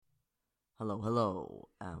Hello,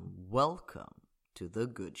 and welcome to The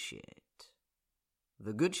Good Shit.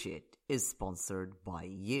 The Good Shit is sponsored by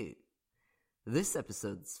you. This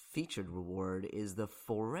episode's featured reward is the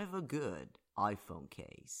Forever Good iPhone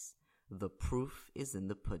case. The proof is in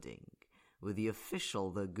the pudding. With the official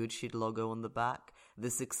The Good Shit logo on the back,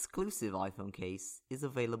 this exclusive iPhone case is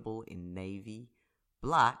available in navy,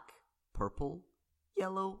 black, purple,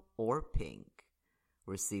 yellow, or pink.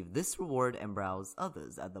 Receive this reward and browse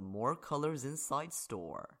others at the More Colors Inside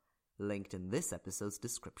store, linked in this episode's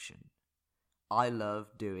description. I love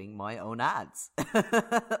doing my own ads.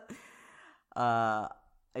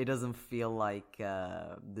 It doesn't feel like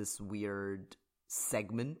this weird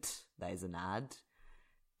segment that is an ad.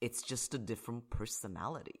 It's just a different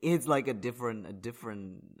personality. It's like a different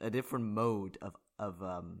mode of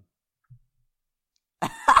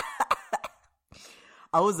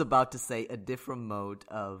I was about to say a different mode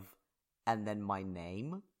of, and then my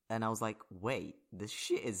name, and I was like, wait, this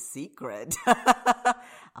shit is secret.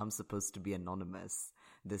 I'm supposed to be anonymous.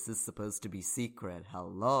 This is supposed to be secret.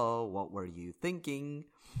 Hello, what were you thinking?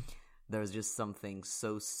 There's just something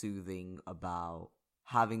so soothing about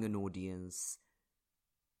having an audience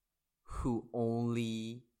who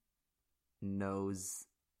only knows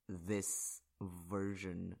this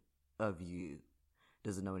version of you.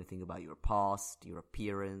 Doesn't know anything about your past, your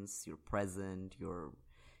appearance, your present,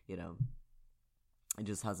 it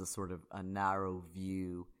just has a sort of a narrow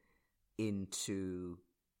view into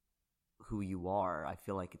who you are. I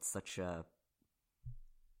feel like it's such a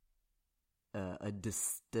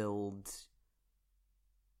distilled,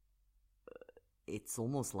 it's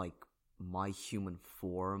almost like my human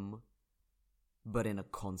form, but in a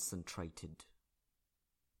concentrated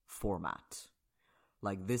format.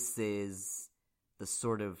 Like this is the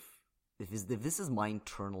sort of, if this is my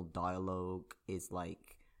internal dialogue, is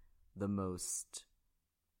like the most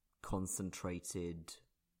concentrated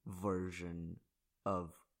version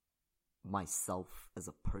of myself as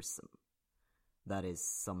a person that is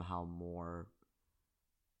somehow more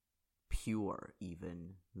pure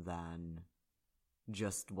even than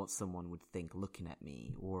just what someone would think looking at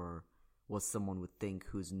me, or what someone would think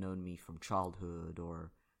who's known me from childhood,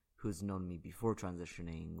 or who's known me before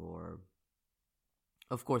transitioning, or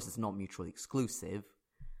of course, it's not mutually exclusive,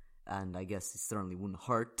 and I guess it certainly wouldn't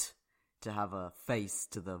hurt to have a face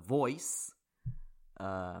to the voice.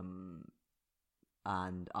 And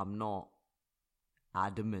I'm not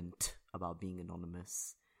adamant about being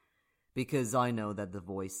anonymous, because I know that the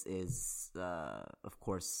voice is, of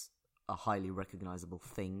course, a highly recognizable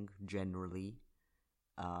thing generally,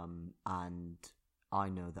 and I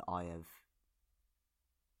know that I have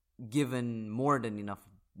given more than enough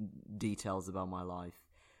details about my life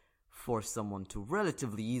for someone to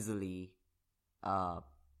relatively easily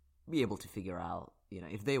be able to figure out.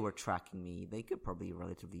 If they were tracking me, they could probably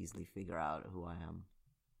relatively easily figure out who I am.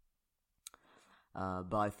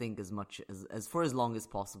 But I think as for as long as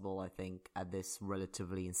possible, I think at this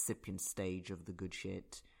relatively incipient stage of the good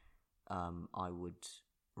shit, I would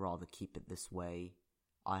rather keep it this way.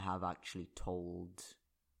 I have actually told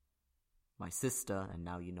my sister, and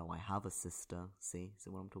now you know I have a sister, see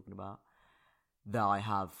what I'm talking about, that I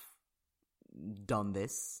have done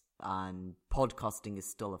this, and podcasting is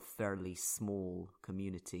still a fairly small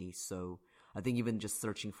community, so I think even just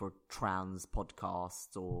searching for trans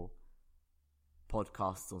podcasts or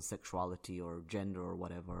podcasts on sexuality or gender or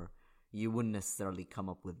whatever, you wouldn't necessarily come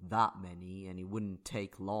up with that many, and it wouldn't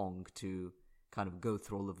take long to kind of go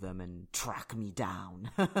through all of them and track me down.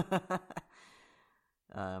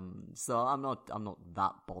 So I'm not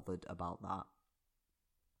that bothered about that.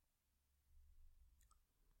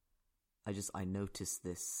 I notice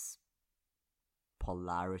this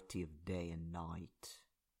polarity of day and night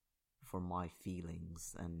for my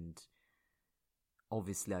feelings, and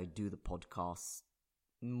obviously I do the podcast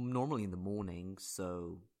normally in the morning,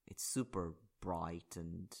 so it's super bright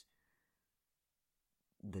and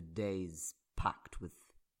the day's packed with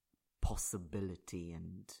possibility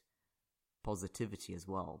and positivity as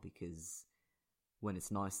well, because when it's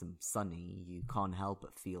nice and sunny, you can't help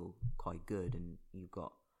but feel quite good, and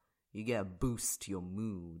you get a boost to your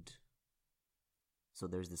mood. So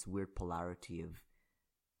there's this weird polarity of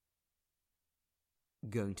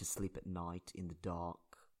going to sleep at night in the dark.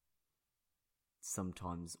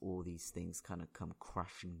 Sometimes all these things kind of come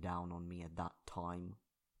crashing down on me at that time.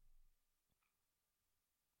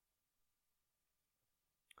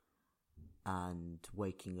 And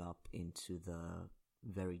waking up into the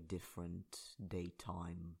very different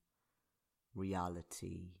daytime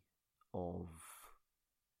reality of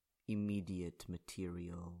immediate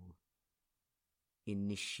material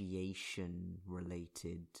initiation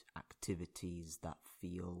related activities that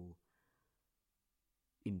feel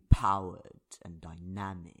empowered and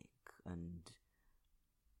dynamic, and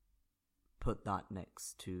put that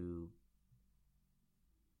next to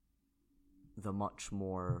the much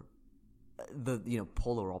more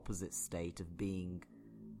polar opposite state of being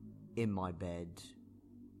in my bed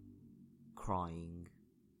crying,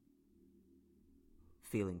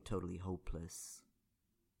 feeling totally hopeless,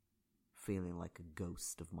 feeling like a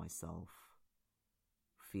ghost of myself,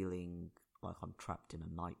 feeling like I'm trapped in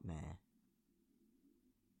a nightmare.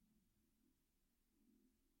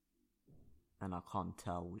 And I can't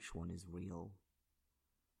tell which one is real.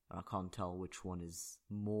 And I can't tell which one is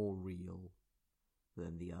more real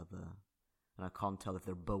than the other. And I can't tell if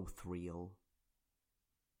they're both real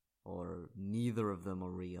or neither of them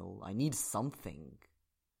are real. I need something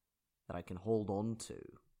that I can hold on to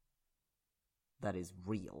that is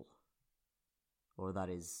real, or that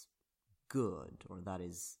is good, or that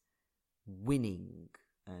is winning,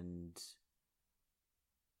 and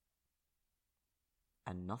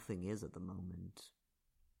nothing is at the moment.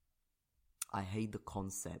 I hate the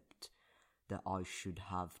concept that I should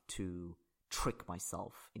have to trick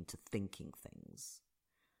myself into thinking things,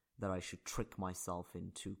 that I should trick myself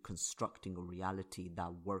into constructing a reality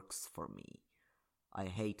that works for me. I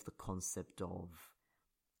hate the concept of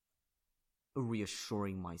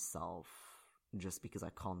reassuring myself just because I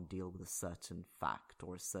can't deal with a certain fact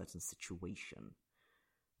or a certain situation,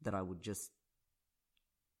 that I would just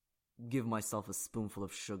give myself a spoonful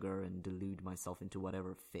of sugar and delude myself into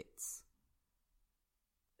whatever fits.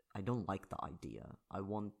 I don't like the idea. I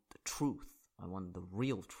want the truth. I want the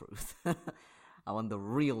real truth. I want the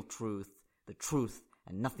real truth, the truth,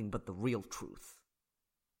 and nothing but the real truth.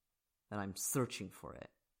 And I'm searching for it.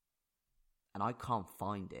 And I can't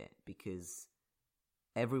find it because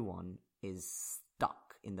everyone is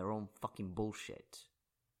stuck in their own fucking bullshit.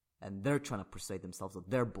 And they're trying to persuade themselves of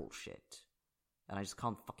their bullshit. And I just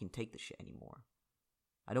can't fucking take this shit anymore.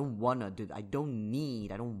 I don't want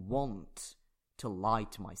to lie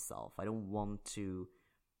to myself. I don't want to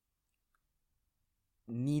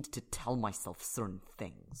need to tell myself certain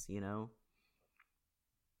things, you know?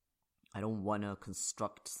 I don't want to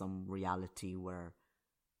construct some reality where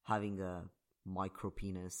having a micro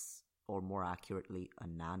penis, or more accurately, a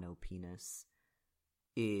nano penis,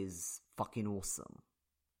 is fucking awesome.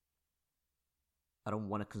 I don't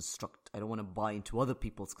want to buy into other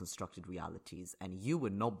people's constructed realities, and you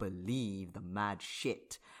would not believe the mad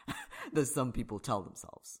shit that some people tell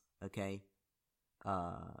themselves, okay?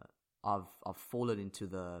 I've fallen into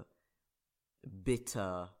the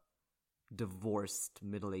bitter, divorced,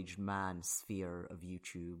 middle-aged man sphere of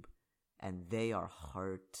YouTube, and they are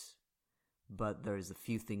hurt, but there's a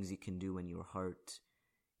few things you can do when you're hurt.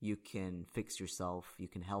 You can fix yourself, you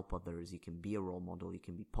can help others, you can be a role model, you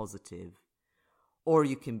can be positive, or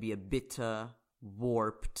you can be a bitter,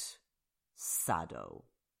 warped sado.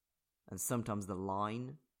 And sometimes the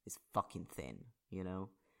line is fucking thin, you know?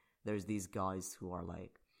 There's these guys who are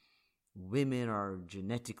like, women are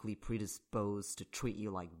genetically predisposed to treat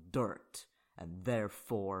you like dirt, and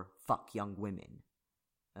therefore fuck young women.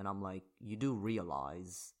 And I'm like, you do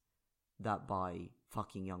realize that by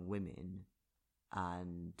fucking young women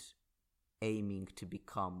and aiming to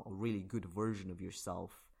become a really good version of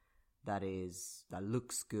yourself that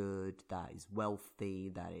looks good, that is wealthy,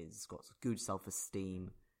 that is got good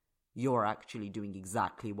self-esteem, you're actually doing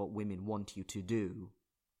exactly what women want you to do.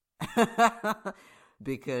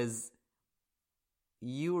 Because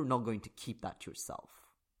you're not going to keep that to yourself.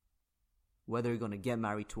 Whether you're going to get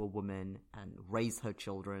married to a woman and raise her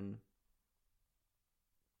children,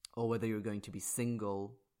 or whether you're going to be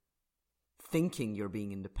single, thinking you're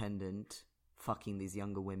being independent, fucking these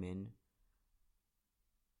younger women,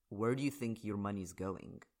 where do you think your money's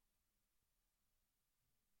going?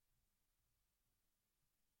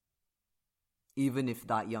 Even if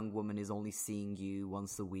that young woman is only seeing you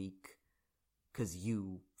once a week because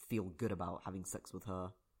you feel good about having sex with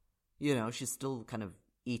her, you know, she's still kind of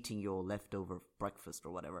eating your leftover breakfast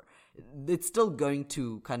or whatever. It's still going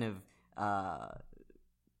to kind of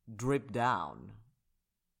drip down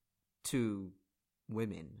to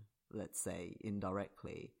women, let's say,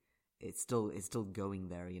 indirectly. It's still going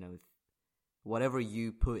there, you know. Whatever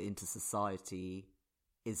you put into society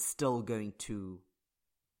is still going to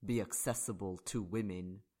be accessible to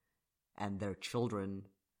women and their children.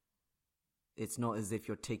 It's not as if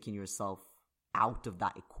you're taking yourself out of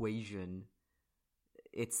that equation.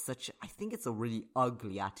 I think it's a really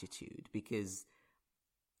ugly attitude, because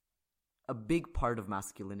a big part of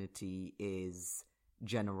masculinity is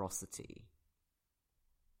generosity.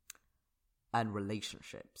 and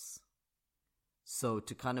relationships. So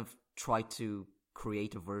to kind of try to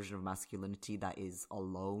create a version of masculinity that is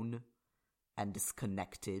alone and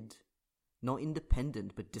disconnected, not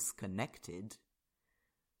independent, but disconnected,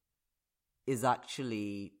 is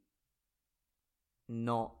actually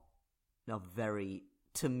not a very,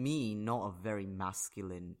 to me, not a very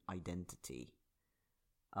masculine identity.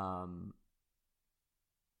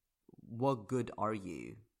 What good are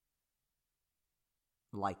you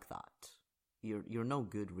like that? You're no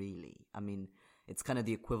good, really. I mean, it's kind of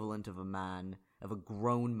the equivalent of a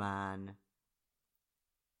grown man,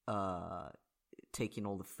 taking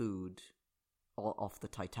all the food off the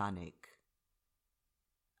Titanic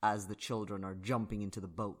as the children are jumping into the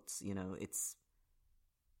boats. You know, it's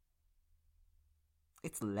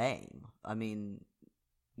lame. I mean,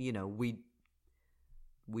 you know, we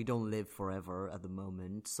don't live forever at the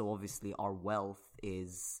moment, so obviously our wealth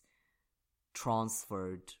is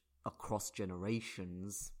transferred across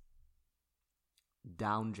generations,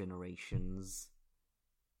 down generations.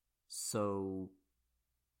 So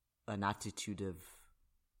an attitude of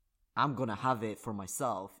I'm gonna have it for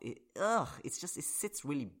myself, it sits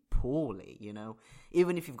really poorly, you know.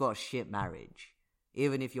 Even if you've got a shit marriage,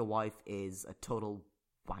 even if your wife is a total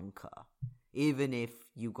wanker, even if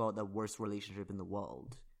you got the worst relationship in the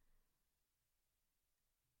world,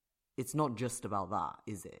 it's not just about that,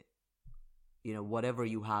 is it? You know, whatever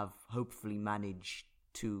you have hopefully managed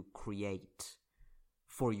to create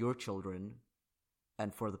for your children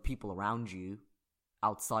and for the people around you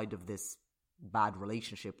outside of this bad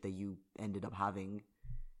relationship that you ended up having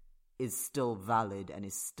is still valid and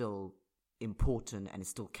is still important and it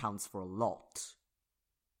still counts for a lot.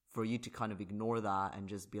 For you to kind of ignore that and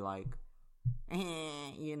just be like,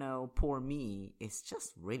 you know, poor me, it's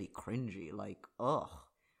just really cringy. Like, ugh,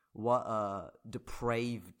 what a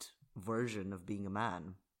depraved version of being a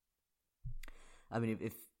man. I mean,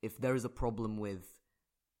 if there is a problem with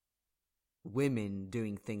women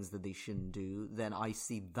doing things that they shouldn't do, then I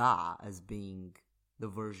see that as being the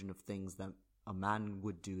version of things that a man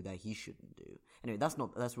would do that he shouldn't do. Anyway, that's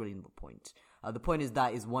really not the point. The point is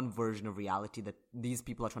that is one version of reality that these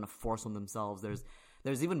people are trying to force on themselves.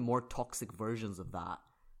 There's even more toxic versions of that,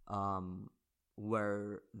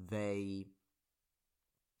 where they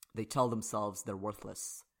tell themselves they're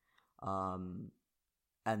worthless, and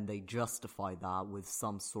they justify that with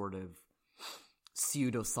some sort of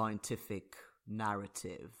pseudo-scientific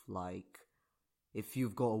narrative, like if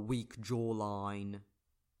you've got a weak jawline,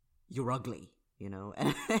 you're ugly, you know.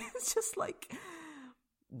 And it's just like,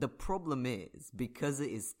 the problem is, because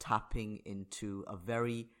it is tapping into a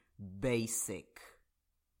very basic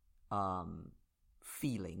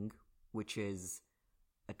feeling, which is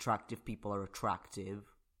attractive people are attractive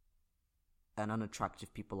and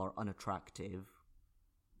unattractive people are unattractive.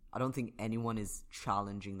 I don't think anyone is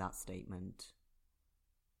challenging that statement.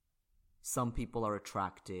 Some people are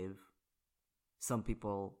attractive. Some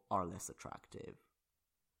people are less attractive.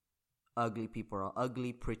 Ugly people are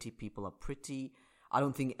ugly. Pretty people are pretty. I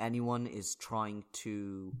don't think anyone is trying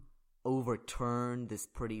to overturn this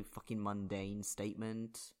pretty fucking mundane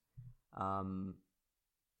statement. But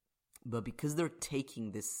because they're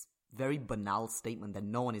taking this very banal statement that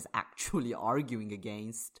no one is actually arguing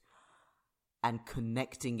against and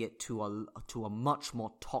connecting it to a much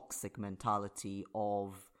more toxic mentality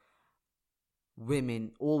of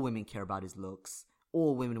women, all women care about is looks,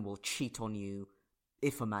 all women will cheat on you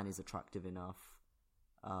if a man is attractive enough.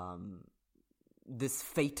 This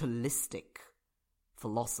fatalistic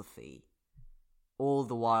philosophy. All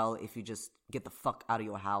the while, if you just get the fuck out of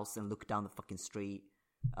your house and look down the fucking street,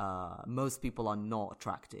 most people are not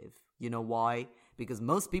attractive. You know why? Because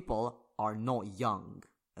most people are not young,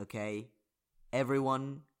 okay?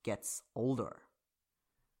 Everyone gets older.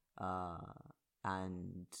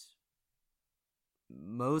 And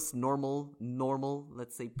most normal,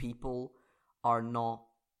 let's say, people are not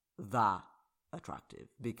that attractive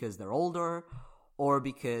because they're older or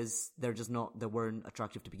because they weren't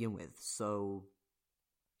attractive to begin with. So,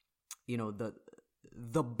 you know,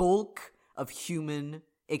 the bulk of human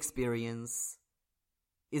experience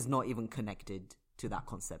is not even connected to that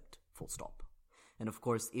concept, full stop. And of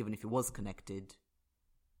course, even if it was connected,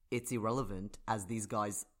 it's irrelevant, as these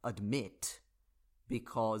guys admit,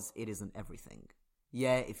 because it isn't everything.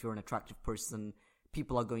 Yeah, if you're an attractive person,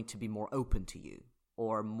 people are going to be more open to you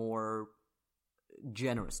or more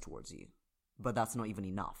generous towards you. But that's not even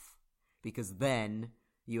enough, because then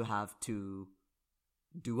you have to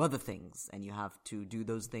do other things, and you have to do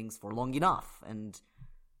those things for long enough. And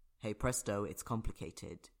hey presto, it's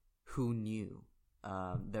complicated. Who knew?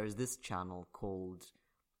 There's this channel called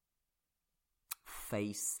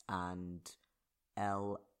Face and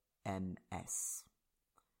LMS,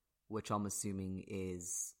 which I'm assuming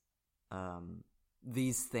is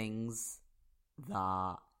these things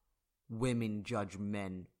that women judge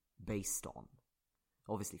men based on.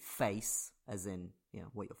 Obviously, face, as in,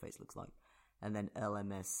 what your face looks like. And then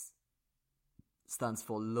LMS stands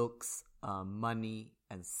for looks, money,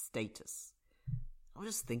 and status. I was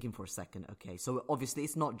just thinking for a second, okay, so obviously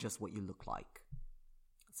it's not just what you look like.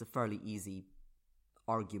 It's a fairly easy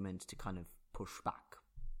argument to kind of push back.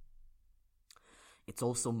 It's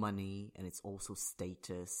also money, and it's also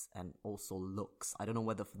status, and also looks. I don't know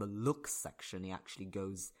whether for the looks section it actually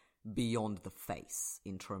goes beyond the face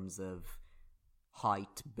in terms of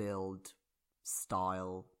height, build,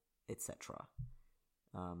 style, etc.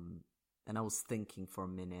 And I was thinking for a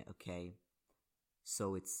minute, okay,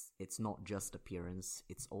 so it's not just appearance,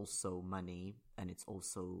 it's also money, and it's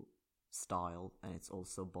also style, and it's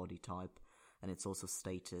also body type, and it's also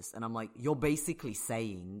status. And I'm like, you're basically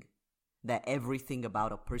saying that everything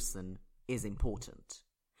about a person is important.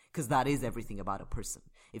 Because that is everything about a person.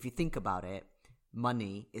 If you think about it,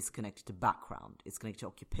 money is connected to background, it's connected to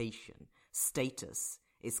occupation. Status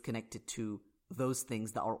is connected to those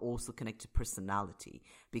things that are also connected to personality.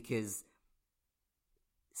 Because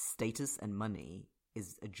status and money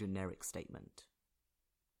is a generic statement.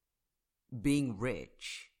 Being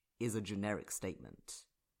rich is a generic statement.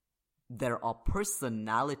 There are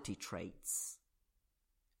personality traits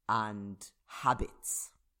and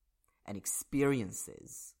habits and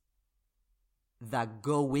experiences that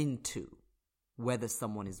go into whether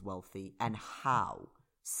someone is wealthy and how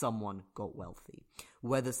someone got wealthy,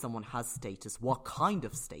 whether someone has status, what kind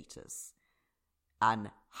of status, and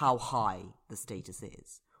how high the status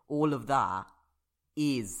is. All of that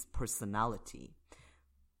is personality.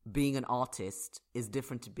 Being an artist is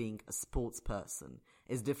different to being a sports person,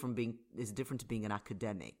 is different to being an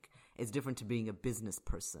academic, is different to being a business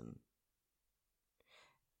person.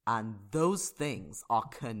 And those things are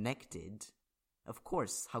connected. Of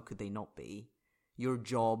course, how could they not be? Your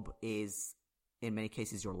job is, in many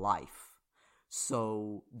cases, your life.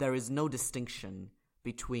 So there is no distinction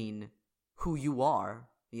between who you are,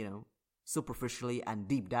 superficially and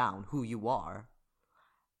deep down who you are,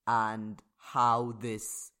 and how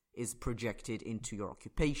this is projected into your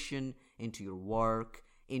occupation, into your work,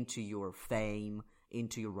 into your fame,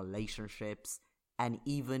 into your relationships, and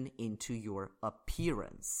even into your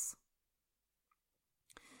appearance.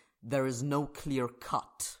 There is no clear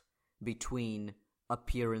cut between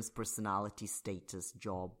appearance, personality, status,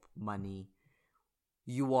 job, money.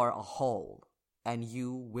 You are a whole, and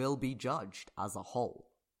you will be judged as a whole.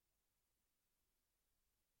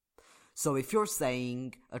 So if you're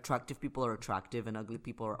saying attractive people are attractive and ugly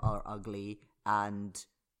people are ugly, and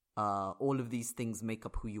all of these things make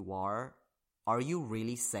up who you are you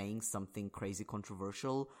really saying something crazy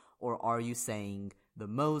controversial? Or are you saying the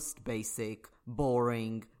most basic,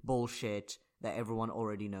 boring bullshit that everyone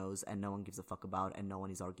already knows and no one gives a fuck about and no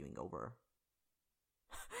one is arguing over?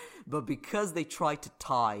 But because they try to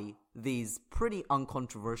tie these pretty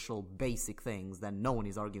uncontroversial basic things that no one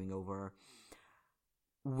is arguing over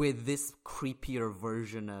with this creepier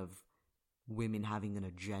version of women having an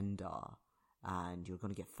agenda, and you're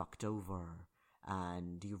gonna get fucked over,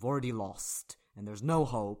 and you've already lost, and there's no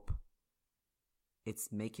hope,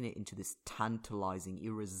 it's making it into this tantalizing,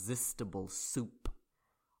 irresistible soup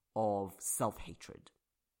of self-hatred.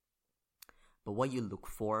 But what you look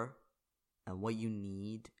for, and what you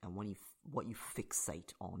need, and what you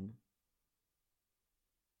fixate on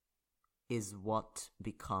is what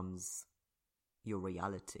becomes your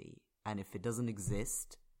reality. And if it doesn't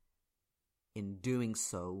exist, in doing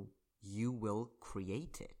so, you will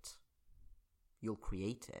create it. You'll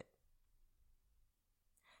create it.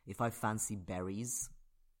 If I fancy berries,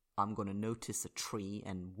 I'm going to notice a tree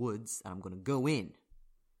and woods, and I'm going to go in,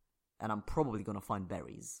 and I'm probably going to find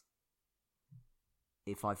berries.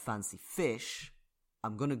 If I fancy fish,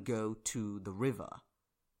 I'm going to go to the river,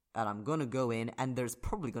 and I'm going to go in, and there's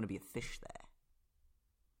probably going to be a fish there.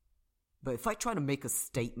 But if I try to make a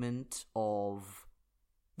statement of,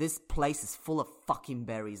 this place is full of fucking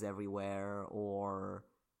berries everywhere, or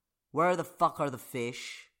where the fuck are the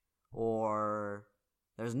fish, or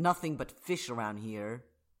there's nothing but fish around here,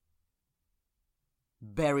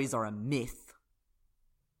 berries are a myth.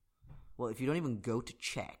 Well, if you don't even go to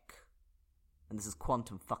check, and this is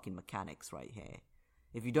quantum fucking mechanics right here,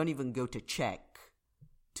 if you don't even go to check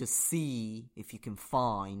to see if you can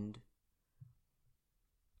find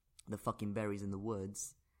the fucking berries in the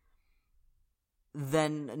woods,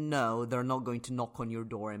 then no, they're not going to knock on your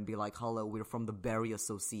door and be like, hello, we're from the Berry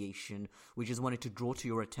Association. We just wanted to draw to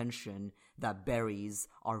your attention that berries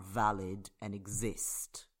are valid and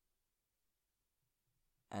exist.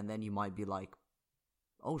 And then you might be like,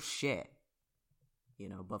 oh shit.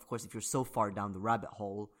 But of course, if you're so far down the rabbit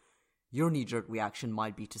hole, your knee-jerk reaction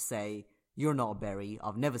might be to say, you're not a berry,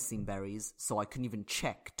 I've never seen berries, so I couldn't even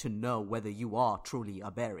check to know whether you are truly a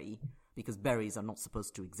berry, because berries are not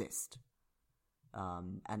supposed to exist.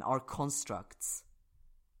 And our constructs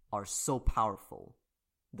are so powerful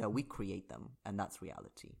that we create them, and that's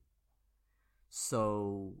reality.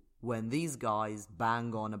 So when these guys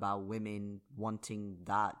bang on about women wanting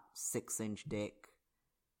that 6-inch dick,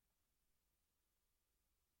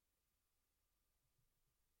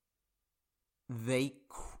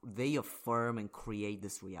 they affirm and create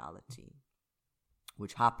this reality,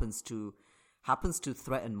 which happens to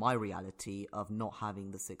threaten my reality of not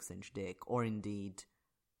having the 6-inch dick, or indeed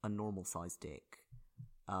a normal sized dick.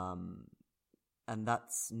 And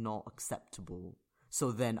that's not acceptable.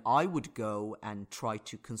 So then I would go and try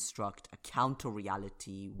to construct a counter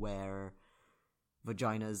reality where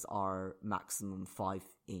vaginas are maximum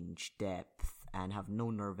 5-inch depth and have no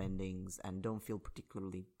nerve endings and don't feel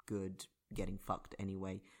particularly good getting fucked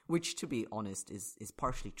anyway, which, to be honest, is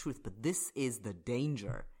partially truth. But this is the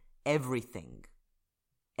danger. Everything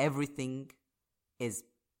is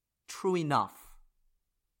true enough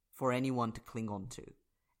for anyone to cling on to,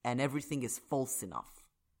 and everything is false enough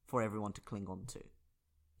for everyone to cling on to.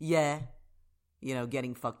 Yeah,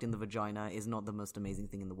 getting fucked in the vagina is not the most amazing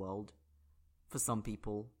thing in the world for some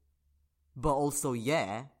people, but also,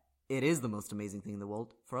 yeah, it is the most amazing thing in the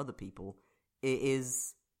world for other people. It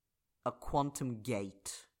is a quantum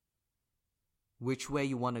gate. Which way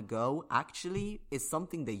you want to go actually is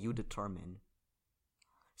something that you determine.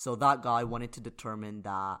 So that guy wanted to determine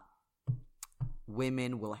that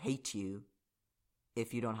women will hate you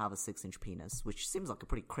if you don't have a 6-inch penis, which seems like a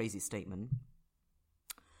pretty crazy statement.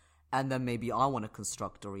 And then maybe I want to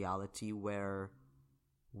construct a reality where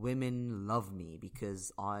women love me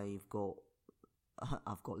because I've got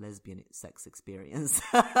lesbian sex experience.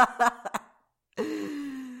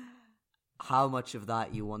 How much of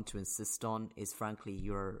that you want to insist on is frankly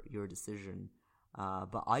your decision.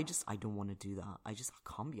 But I don't want to do that. I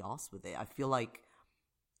can't be arsed with it. I feel like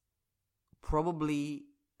probably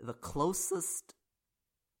the closest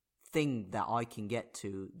thing that I can get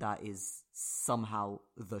to that is somehow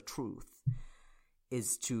the truth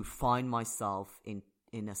is to find myself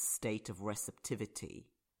in a state of receptivity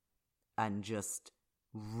and just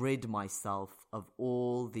rid myself of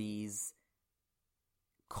all these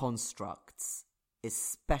constructs,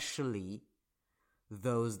 especially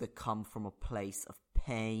those that come from a place of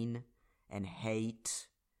pain and hate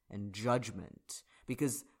and judgment,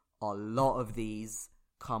 because a lot of these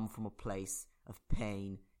come from a place of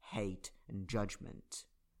pain, hate, and judgment.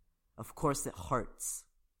 Of course it hurts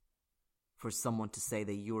for someone to say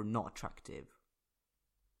that you're not attractive,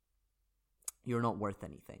 you're not worth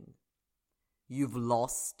anything, you've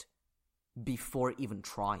lost before even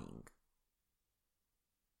trying,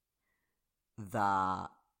 that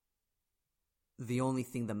the only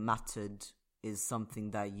thing that mattered is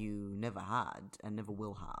something that you never had and never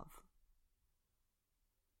will have.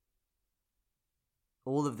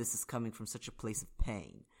 All of this is coming from such a place of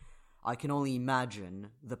pain. I can only imagine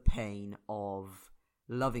the pain of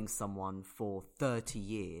loving someone for 30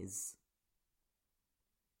 years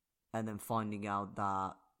and then finding out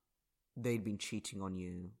that they'd been cheating on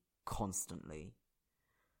you constantly,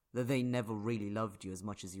 that they never really loved you as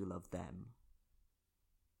much as you loved them,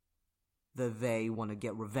 that they want to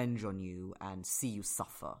get revenge on you and see you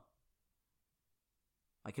suffer.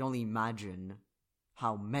 I can only imagine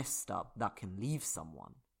how messed up that can leave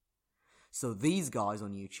someone. So these guys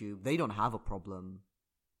on YouTube, they don't have a problem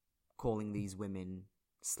calling these women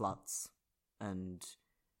sluts and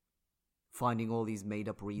finding all these made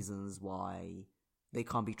up reasons why they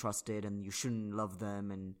can't be trusted and you shouldn't love them,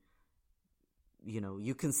 and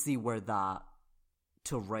you can see where that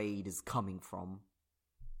tirade is coming from.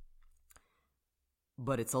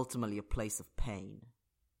 But it's ultimately a place of pain.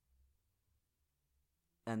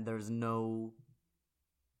 And there's no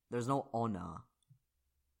honor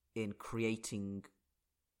in creating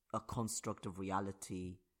a construct of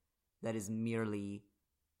reality that is merely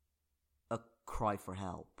a cry for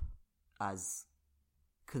help, as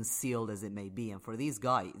concealed as it may be. And for these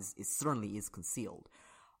guys, it certainly is concealed.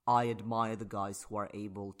 I admire the guys who are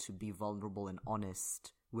able to be vulnerable and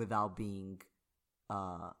honest without being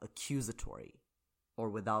accusatory or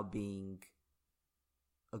without being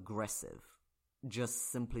aggressive,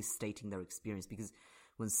 just simply stating their experience. Because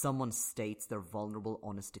when someone states their vulnerable,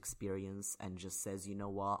 honest experience and just says, you know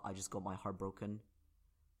what, I just got my heart broken.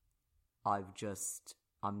 I'm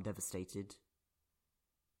devastated.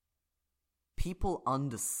 People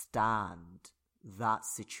understand that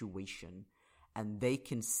situation and they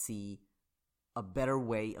can see a better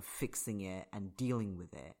way of fixing it and dealing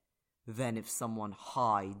with it than if someone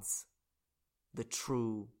hides the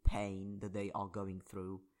true pain that they are going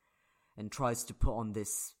through and tries to put on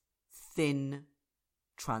this thin,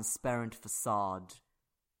 transparent facade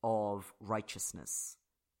of righteousness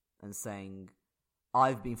and saying,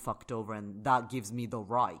 I've been fucked over and that gives me the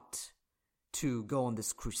right to go on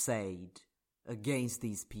this crusade against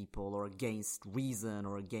these people or against reason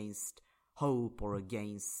or against hope or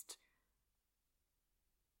against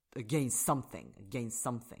something.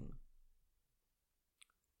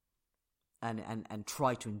 And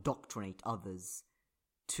try to indoctrinate others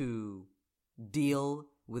to deal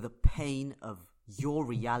with the pain of your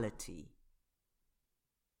reality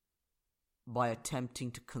by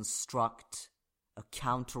attempting to construct a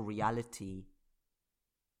counter reality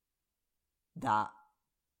that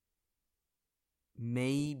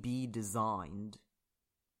may be designed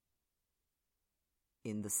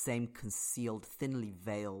in the same concealed, thinly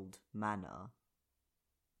veiled manner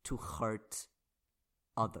to hurt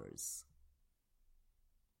others.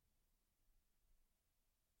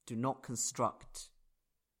 Do not construct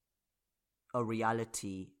a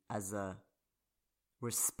reality as a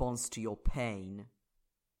response to your pain,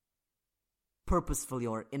 purposefully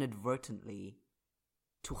or inadvertently,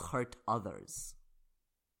 to hurt others.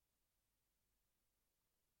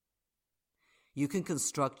 You can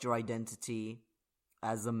construct your identity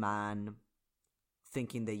as a man,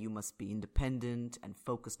 thinking that you must be independent and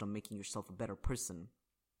focused on making yourself a better person.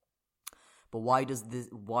 But why does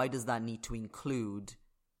that need to include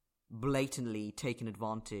blatantly taking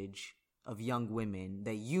advantage of young women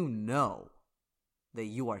that you know that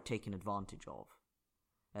you are taking advantage of?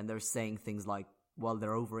 And they're saying things like, well,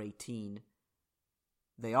 they're over 18.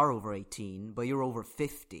 They are over 18, but you're over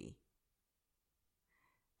 50.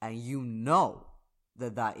 And you know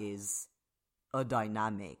that that is a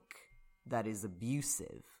dynamic that is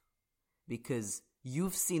abusive because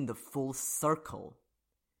you've seen the full circle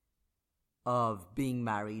of being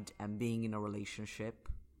married and being in a relationship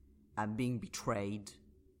and being betrayed,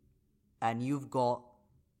 and you've got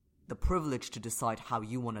the privilege to decide how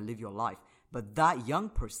you want to live your life. But that young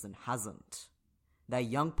person hasn't. That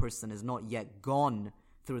young person has not yet gone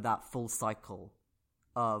through that full cycle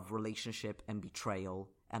of relationship and betrayal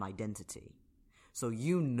and identity. So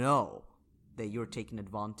you know that you're taking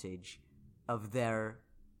advantage of their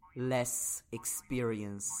less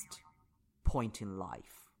experienced point in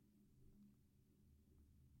life.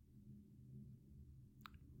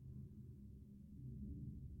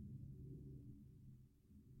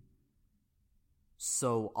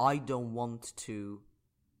 So I don't want to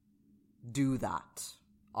do that.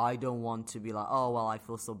 I don't want to be like, oh, well, I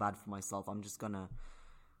feel so bad for myself. I'm just gonna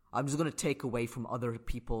take away from other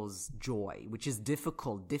people's joy, which is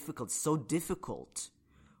so difficult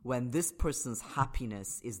when this person's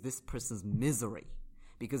happiness is this person's misery,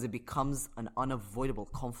 because it becomes an unavoidable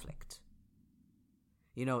conflict.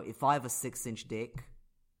 You know, if I have a 6-inch dick,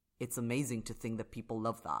 it's amazing to think that people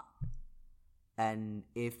love that. And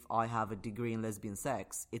if I have a degree in lesbian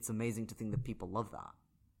sex, it's amazing to think that people love that.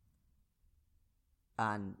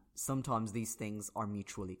 And sometimes these things are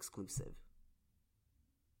mutually exclusive.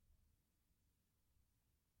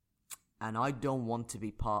 And I don't want to be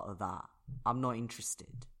part of that. I'm not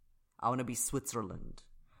interested. I want to be Switzerland.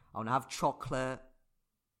 I want to have chocolate,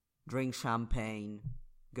 drink champagne,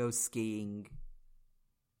 go skiing.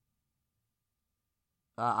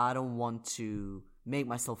 I don't want to make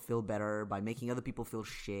myself feel better by making other people feel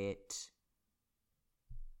shit.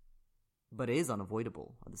 But it is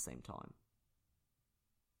unavoidable at the same time.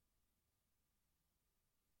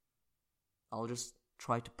 I'll just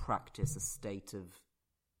try to practice a state of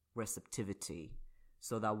receptivity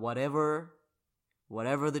so that whatever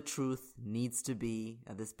the truth needs to be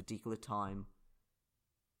at this particular time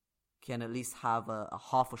can at least have a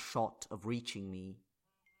half a shot of reaching me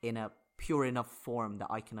in a pure enough form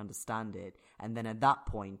that I can understand it. And then at that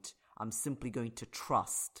point, I'm simply going to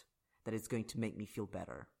trust that it's going to make me feel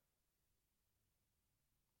better.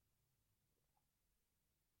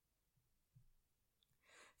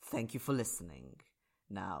 Thank you for listening.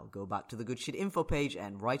 Now go back to the Good Shit info page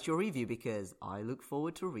and write your review because I look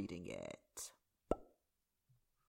forward to reading it.